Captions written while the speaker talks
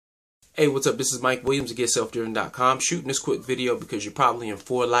Hey, what's up? This is Mike Williams at GetSelfDriven.com, shooting this quick video because you're probably in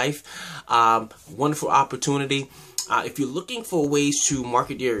for life. Wonderful opportunity. If you're looking for ways to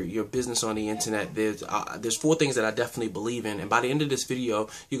market your business on the internet, there's 4 things that I definitely believe in. And by the end of this video,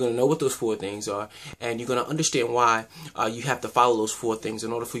 you're going to know what those 4 things are, and you're going to understand why you have to follow those 4 things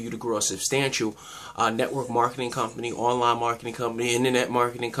in order for you to grow a substantial network marketing company, online marketing company, internet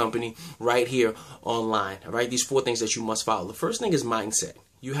marketing company right here online. All right, these 4 things that you must follow. The first thing is mindset.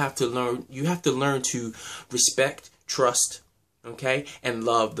 You have to learn to respect, trust, okay, and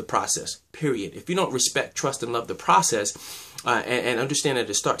love the process, period. If you don't respect, trust, and love the process, and understand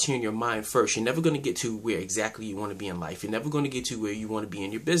that it starts here in your mind first, you're never going to get to where exactly you want to be in life. You're never going to get to where you want to be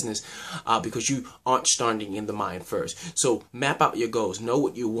in your business because you aren't starting in the mind first. So map out your goals, know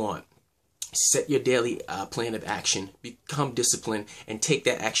what you want. Set your daily plan of action, become disciplined, and take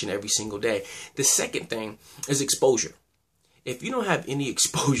that action every single day. The second thing is exposure. If you don't have any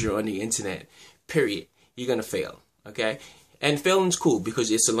exposure on the internet, period, you're going to fail, okay? And failing's cool because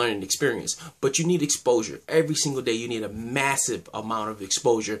it's a learning experience, but you need exposure. Every single day you need a massive amount of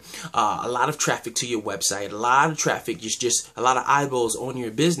exposure, a lot of traffic to your website, a lot of traffic, just a lot of eyeballs on your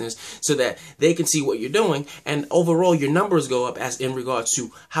business so that they can see what you're doing, and overall your numbers go up as in regards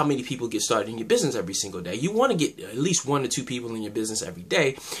to how many people get started in your business every single day. You want to get at least 1 to 2 people in your business every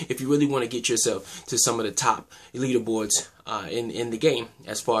day if you really want to get yourself to some of the top leaderboards in the game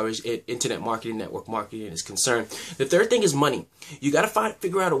as far as internet marketing, network marketing is concerned. The third thing is money. You got to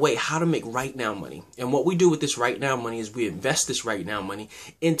figure out a way how to make right now money. And what we do with this right now money is we invest this right now money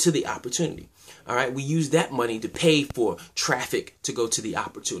into the opportunity. All right, we use that money to pay for traffic to go to the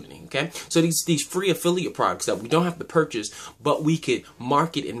opportunity. Okay, so these free affiliate products that we don't have to purchase, but we could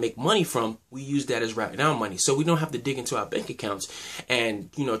market and make money from, we use that as right now money. So we don't have to dig into our bank accounts and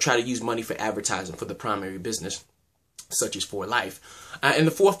try to use money for advertising for the primary business, such as for life. And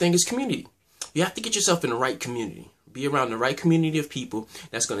the fourth thing is community. You have to get yourself in the right community. Be around the right community of people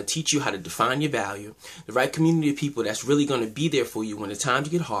that's going to teach you how to define your value. The right community of people that's really going to be there for you when the times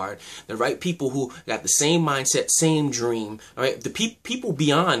get hard. The right people who got the same mindset, same dream. All right, the people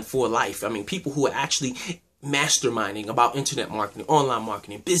beyond for life. I mean, people who are actually masterminding about internet marketing, online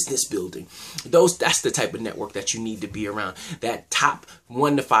marketing, business building. That's the type of network that you need to be around. That top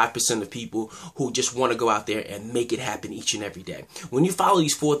 1 to 5% of people who just want to go out there and make it happen each and every day. When you follow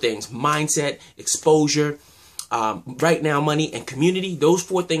these 4 things, mindset, exposure, right now money, and community, those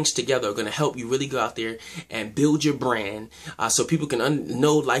 4 things together are going to help you really go out there and build your brand so people can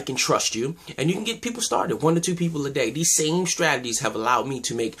know, like, and trust you, and you can get people started, 1 to 2 people a day. These same strategies have allowed me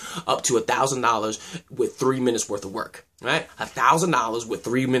to make up to $1,000 with 3 minutes worth of work. Right? $1,000 with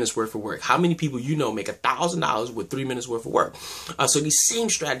 3 minutes worth of work. How many people make $1,000 with 3 minutes worth of work? So these same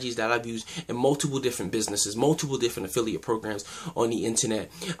strategies that I've used in multiple different businesses, multiple different affiliate programs on the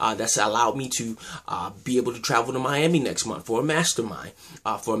internet, that's allowed me to be able to travel to Miami next month for a mastermind,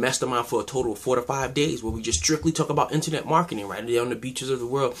 for a total of 4 to 5 days where we just strictly talk about internet marketing right there on the beaches of the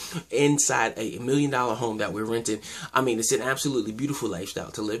world inside a $1 million home that we're renting. I mean, it's an absolutely beautiful lifestyle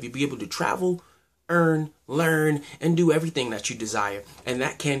to live. You'll be able to travel, earn, learn, and do everything that you desire. And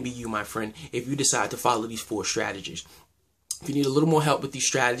that can be you, my friend, if you decide to follow these 4 strategies. If you need a little more help with these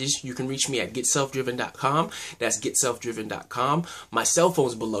strategies, you can reach me at GetSelfDriven.com. That's GetSelfDriven.com. My cell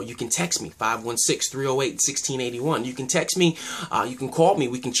phone's below. You can text me, 516-308-1681. You can text me. You can call me.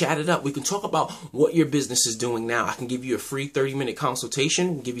 We can chat it up. We can talk about what your business is doing now. I can give you a free 30-minute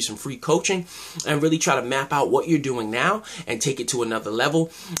consultation, give you some free coaching, and really try to map out what you're doing now and take it to another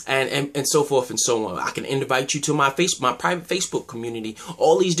level, and so forth and so on. I can invite you to my private Facebook community,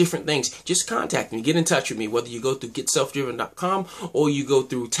 all these different things. Just contact me. Get in touch with me, whether you go through GetSelfDriven.com or you go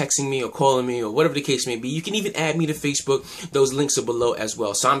through texting me or calling me or whatever the case may be. You can even add me to Facebook. Those links are below as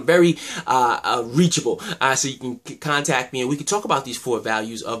well. So I'm very reachable. So you can contact me and we can talk about these 4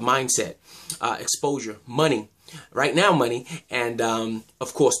 values of mindset, exposure, money, right now money, and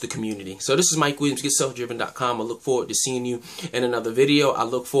of course the community. So this is Mike Williams, GetSelfDriven.com. I look forward to seeing you in another video. I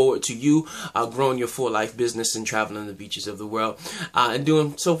look forward to you growing your for life business and traveling the beaches of the world and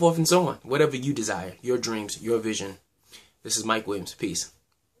doing so forth and so on. Whatever you desire, your dreams, your vision. This is Mike Williams. Peace.